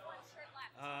drink?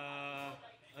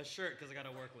 A shirt because I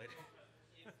gotta work later.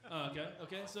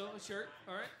 Okay. So a shirt.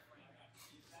 All right.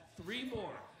 3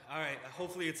 more. All right.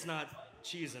 Hopefully it's not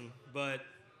cheesing, but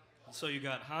so you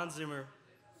got Hans Zimmer,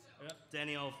 Yep.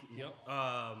 Danny Elfman, Yep.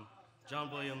 John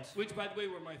Williams, Which, by the way,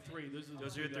 were my 3. Those are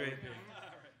your the 3. three.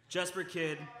 Jesper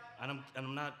Kidd, and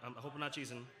I hope I'm not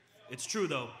cheesing. It's true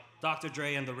though. Dr.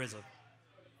 Dre and the RZA.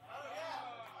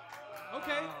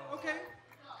 Okay.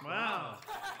 Wow.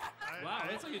 Wow,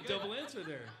 that's like a double answer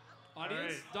there.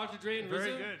 Audience, All Dr. Dre and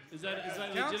Very RZA. good. Is that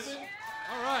Counts? legitimate?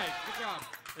 All right. Good job.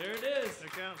 There it is.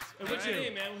 That counts. And what's your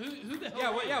name, man? Who the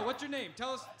hell? are you? What's your name?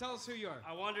 Tell us who you are.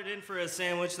 I wandered in for a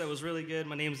sandwich that was really good.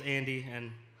 My name's Andy,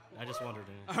 and I just wandered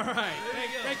in. All right.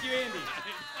 Thank you, Andy.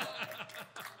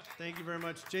 Thank you very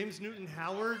much. James Newton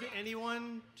Howard,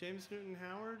 anyone? James Newton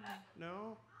Howard?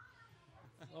 No?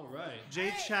 All right. Jay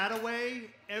Chataway,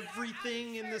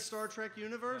 everything in the Star Trek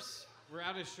universe? We're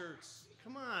out of shirts.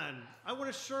 Come on. I want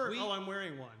a shirt. Oh, I'm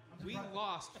wearing one. We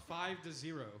lost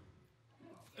 5-0.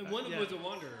 And one of them Yeah. was a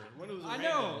wanderer. One of them was a I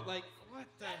know. random. Like what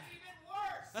the?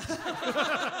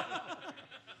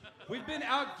 We've been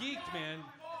out geeked, man.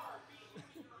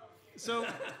 So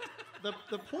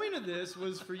the point of this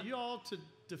was for you all to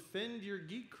defend your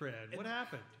geek cred. What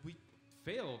happened? We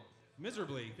failed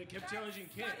miserably. They kept challenging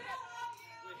Kent.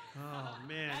 Oh,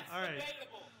 man. All right.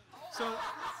 So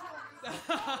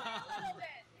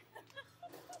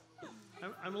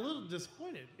I'm I'm a little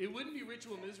disappointed. It wouldn't be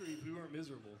Ritual Misery if we weren't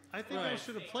miserable. I think I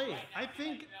should have played. I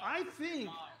think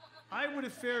I would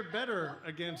have fared better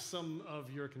against some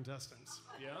of your contestants.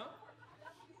 Yeah?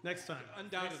 Next time.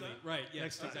 Undoubtedly. Right, yes,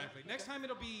 Next time. exactly. Next time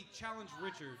it'll be Challenge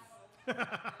Richard.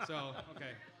 So,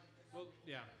 okay. Well,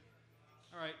 yeah.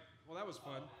 All right. Well, that was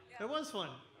fun. It was fun.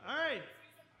 All right.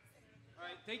 All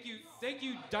right. Thank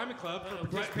you, Diamond Club, for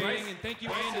Bryce- participating, and thank you,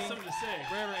 Bryce Andy. has something to say.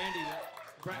 Wherever Andy is.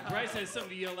 Bryce has something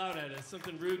to yell out at us.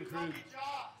 Something rude and crude.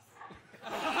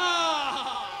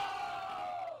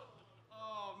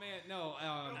 Oh, man, no.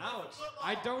 Ouch.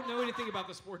 I don't know anything about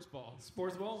the sports ball.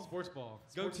 Sports ball? Sports ball.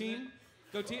 Go Sports team. net?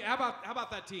 Go team. How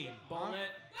about that team? Ball Huh? net?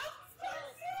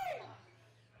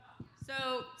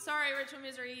 So, sorry, Ritual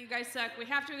Misery, you guys suck. We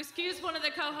have to excuse one of the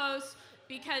co-hosts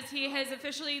because he has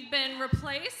officially been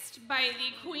replaced by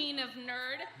the Queen of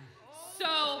Nerd.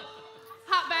 So,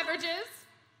 hot beverages.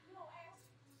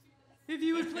 If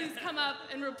you would please come up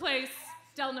and replace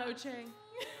Del Noche.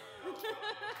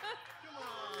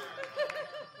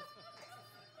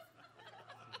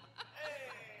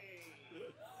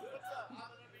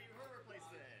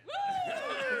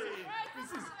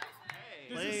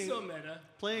 This is so meta.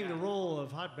 Playing the role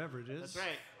of hot beverages That's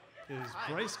right. is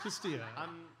Hi. Bryce Castillo.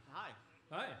 Hi.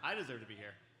 Hi. I deserve to be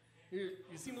here.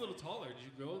 You seem a little taller. Did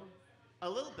you grow A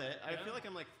little bit. I Yeah? feel like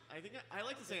I'm like. I think I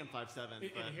like to say I'm 5'7",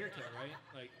 in but a haircut, right?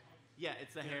 Like, yeah,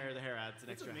 it's the hair. The hair adds an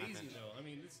it's extra half amazing, inch. though. I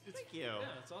mean, it's Thank you.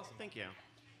 Yeah, it's awesome. Thank you.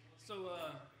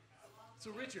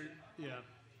 So Richard, Yeah.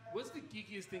 what's the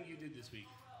geekiest thing you did this week?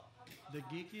 The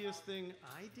geekiest thing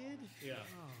I did? Yeah.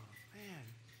 Oh, man.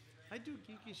 I do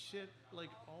geeky shit like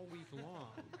all week long.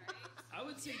 I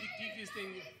would say the geekiest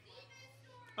thing.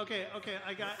 Okay,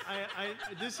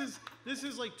 this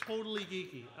is like totally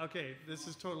geeky. Okay, this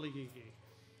is totally geeky.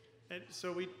 And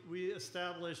so we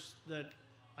established that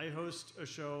I host a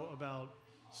show about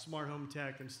smart home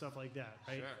tech and stuff like that,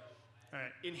 right? Sure. All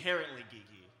right. Inherently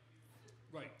geeky.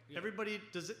 Right. Yeah. Everybody,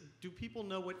 do people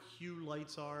know what hue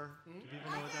lights are? Do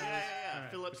people know what that is? Yeah. All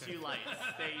right, Philips okay. Hue lights.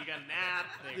 You got an app.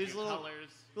 They These get little- colors.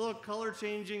 Little color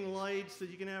changing lights that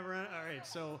you can have around. All right,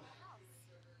 so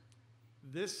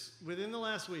within the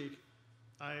last week,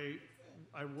 I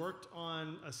worked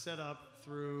on a setup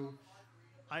through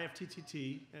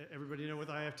IFTTT. Everybody know what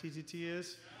IFTTT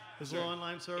is? It's a little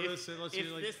online service that lets you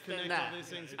like this, then connect that. all these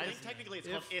things. I think technically it's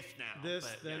called if now. This,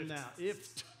 but, then yeah. that.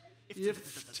 If.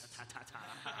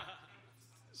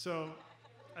 So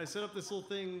I set up this little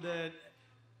thing that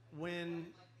when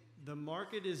the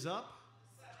market is up,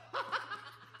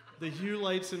 the hue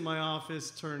lights in my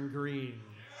office turn green.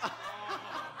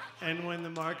 And when the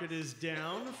market is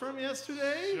down from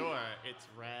yesterday, Sure, it's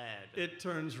red. it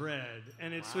turns red.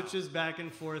 And it switches back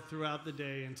and forth throughout the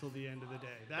day until the end of the day.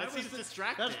 That seems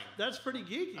distracting. That's pretty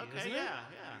geeky, Okay, isn't it? yeah.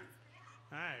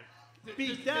 All right. Does-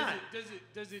 Beat that. Does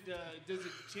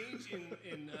it change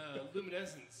in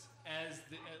luminescence as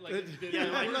the the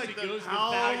Yeah, worse like it the- goes with How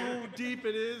value? deep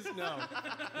it is? No.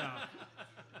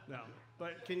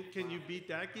 But can you beat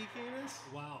that geekiness?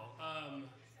 Wow.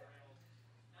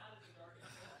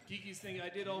 Geekiest thing I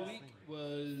did all week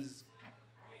was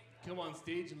come on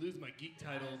stage and lose my geek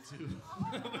title to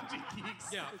a bunch of geeks.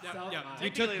 at South by. You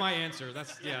took my answer.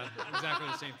 That's exactly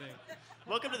the same thing.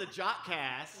 Welcome to the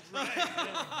Jockcast.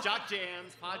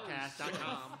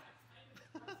 Jockjamspodcast.com.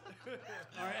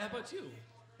 All right, how about you?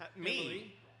 Me?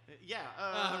 Emily? Yeah.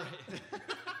 All right.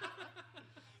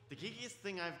 The geekiest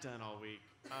thing I've done all week.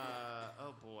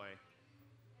 Oh boy.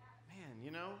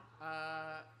 Man,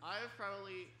 I've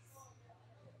probably.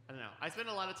 I don't know. I spend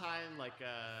a lot of time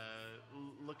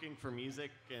looking for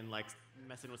music and like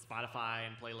messing with Spotify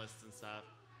and playlists and stuff.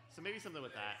 So maybe something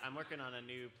with that. I'm working on a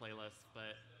new playlist,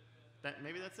 but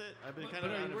maybe that's it. I've been kind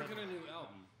But of. are you working on a new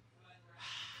album?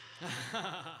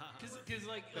 Because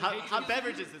like Hot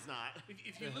beverages is not.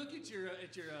 If you look at your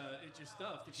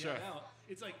stuff that you Sure. have out,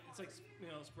 it's like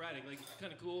sporadic, like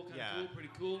kind of cool, Yeah. cool, pretty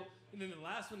cool. And then the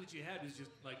last one that you had was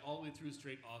just like all the way through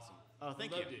straight awesome. Oh,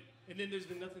 thank I loved you. it. And then there's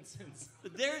been nothing since.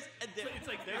 There's It's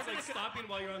like stopping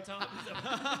while you're on top.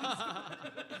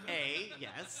 A,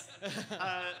 yes.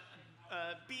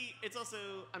 B, it's also,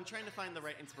 I'm trying to find the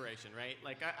right inspiration, right?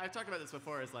 Like, I've talked about this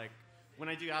before, is like, when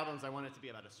I do albums, I want it to be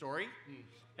about a story.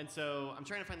 And so I'm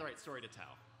trying to find the right story to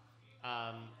tell.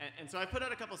 And so I put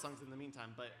out a couple songs in the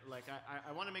meantime, but like,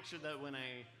 I want to make sure that when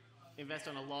I invest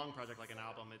on a long project like an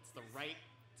album, it's the right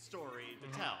story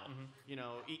to tell.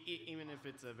 Even if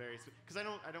it's a very, because I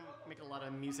don't make a lot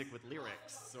of music with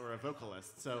lyrics or a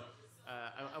vocalist. So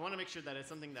I want to make sure that it's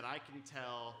something that I can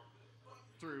tell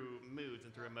through moods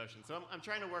and through emotions. So I'm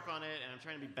trying to work on it, and I'm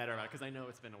trying to be better about it because I know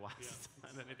it's been a while since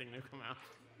anything new come out.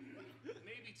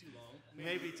 Maybe too long.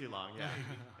 Maybe too long, yeah.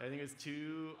 I think it was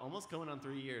almost going on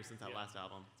 3 years since that last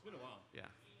album. It's been a while. Yeah.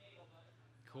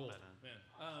 Cool. But,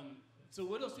 Man. So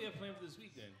what else do you have planned for this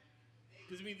week then?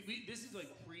 Because I mean, this is like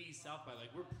pre-South by.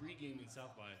 Like we're pre-gaming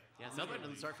South by. yeah, South by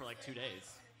doesn't start for like 2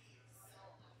 days.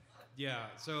 Yeah,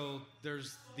 so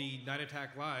there's the Night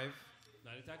Attack Live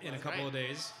Night Attack in a Live. couple of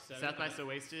days. Saturday. South by So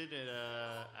Wasted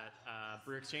at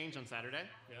Brew Exchange on Saturday.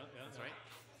 Yeah, That's right.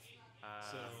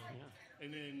 So, yeah.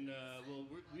 and then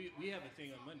we have a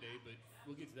thing on Monday, but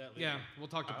we'll get to that later. Yeah, we'll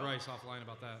talk to Bryce offline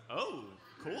about that. Oh,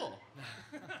 cool.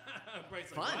 Bryce,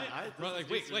 Fun. Like, Right, like,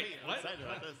 wait, I'm what? excited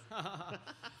about this.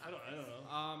 I don't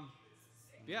know.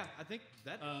 Yeah, I think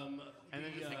that. And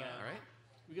then just hang out, right?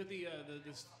 We got the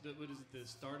what is it? The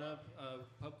startup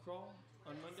pub crawl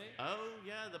on Monday. Oh,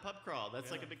 yeah, the pub crawl. That's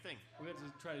like a big thing. We have to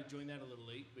try to join that a little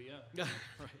late, but yeah.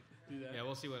 Right. Do that. Yeah,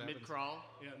 we'll see what happens. Mid-crawl.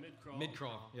 Yeah, mid crawl.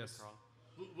 Mid-crawl, yes.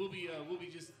 Mid-crawl. We'll be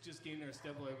just getting our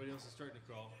step while everybody else is starting to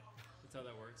crawl. That's how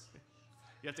that works.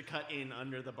 You have to cut in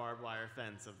under the barbed wire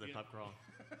fence of the pub crawl.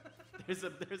 There's a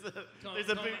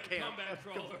boot camp. Combat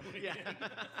crawl. Yeah.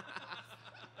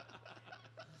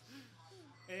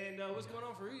 And what's going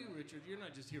on for you, Richard? You're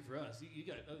not just here for us. You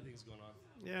got other things going on.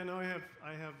 Yeah, no,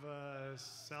 I have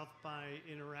South by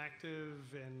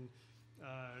Interactive, and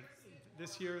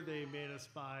this year they made us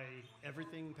buy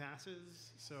everything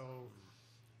passes. So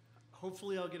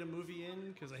hopefully I'll get a movie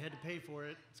in because I had to pay for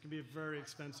it. It's gonna be a very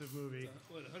expensive movie.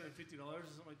 What, $150 or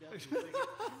something like that?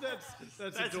 That's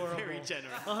That's adorable. very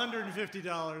generous.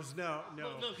 $150. No.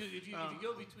 Well, no, because if you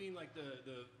go between like the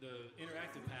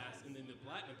interactive pass and then the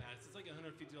platinum pass, it's like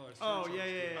 $150. Oh yeah.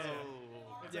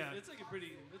 Oh. It's like a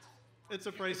pretty. It's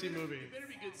a pricey movie. It better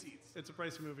be good seats. It's a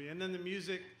pricey movie. And then the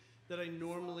music that I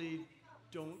normally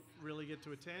don't really get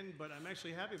to attend, but I'm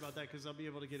actually happy about that because I'll be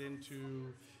able to get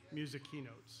into music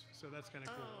keynotes. So that's kind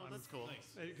of cool. Oh, that's cool.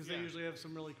 Because they usually have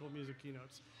some really cool music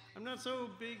keynotes. I'm not so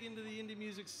big into the indie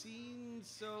music scene,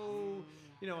 so,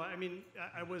 I mean,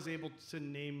 I was able to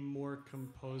name more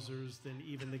composers than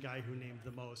even the guy who named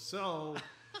the most. So,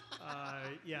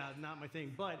 not my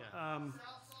thing. But,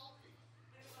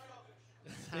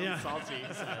 Sounds salty,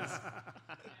 he says.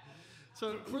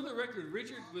 So for the record,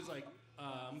 Richard was like,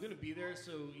 I'm going to be there,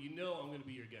 so I'm going to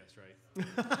be your guest, right?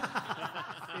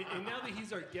 and now that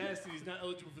he's our guest and he's not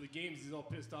eligible for the games, he's all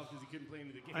pissed off because he couldn't play any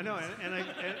of the games. I know, and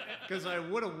because I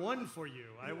would have won for you.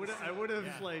 I would have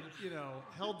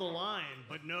held the line,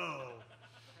 but no.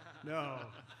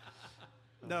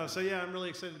 So yeah, I'm really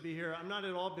excited to be here. I'm not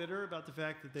at all bitter about the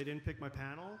fact that they didn't pick my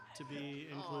panel to be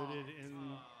included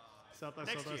in South by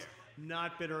Southwest. Year.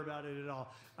 Not bitter about it at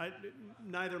all.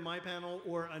 Neither my panel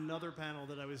or another panel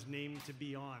that I was named to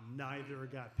be on, neither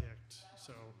got picked.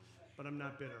 So, but I'm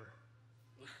not bitter.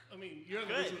 I mean, you're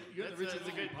the Richard.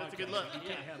 That's a good look. You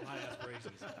can't have high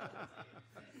aspirations.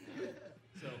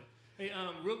 So, hey,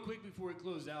 real quick before we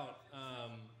close out,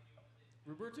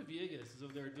 Roberto Villegas is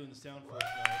over there doing the sound for us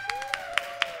tonight.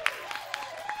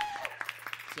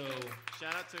 So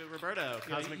shout out to Roberto.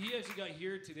 Yeah, he actually got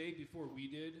here today before we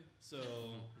did. So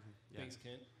thanks,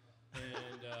 Kent. And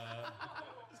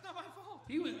It's not my fault.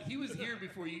 he was here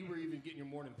before you were even getting your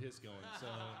morning piss going. So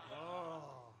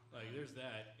there's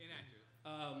that.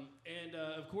 Inaccurate. And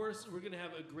of course, we're gonna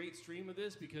have a great stream of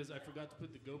this because I forgot to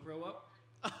put the GoPro up.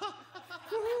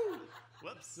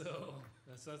 Whoops. So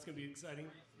that's gonna be exciting.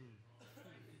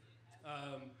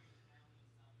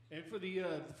 And for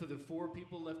the 4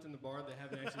 people left in the bar that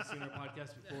haven't actually seen our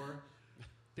podcast before,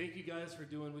 thank you guys for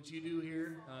doing what you do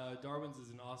here. Darwin's is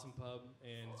an awesome pub,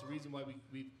 and it's the reason why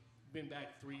we've been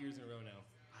back 3 years in a row now.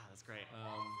 Wow, that's great.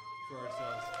 For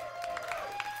ourselves.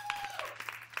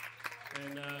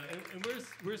 And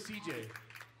where's CJ?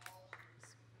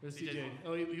 Where's CJ?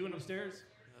 Oh, you went upstairs?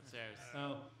 Upstairs. Oh,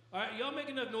 all right. Y'all make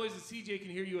enough noise that CJ can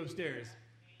hear you upstairs.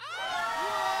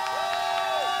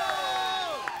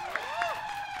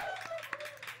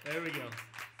 There we go.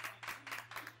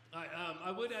 All right,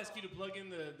 I would ask you to plug in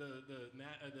the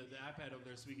iPad over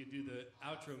there so we could do the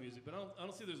outro music, but I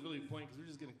don't see there's really a point because we're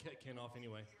just gonna cut Ken off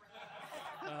anyway.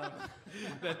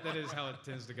 That is how it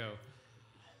tends to go.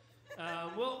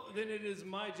 Well, then it is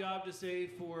my job to say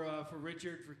for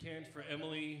Richard, for Kent, for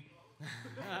Emily,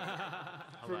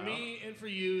 for me, and for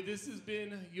you, this has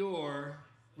been your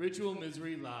Ritual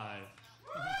Misery Live.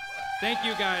 Thank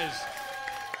you, guys.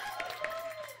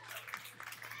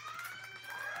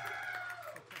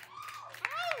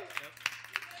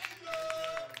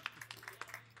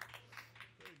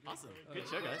 Awesome. Good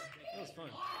show, guys. That was fun.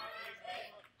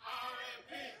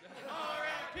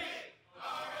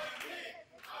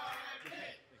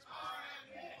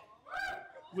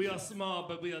 We are small,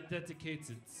 but we are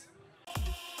dedicated.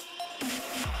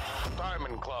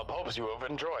 Diamond Club hopes you have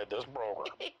enjoyed this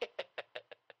program.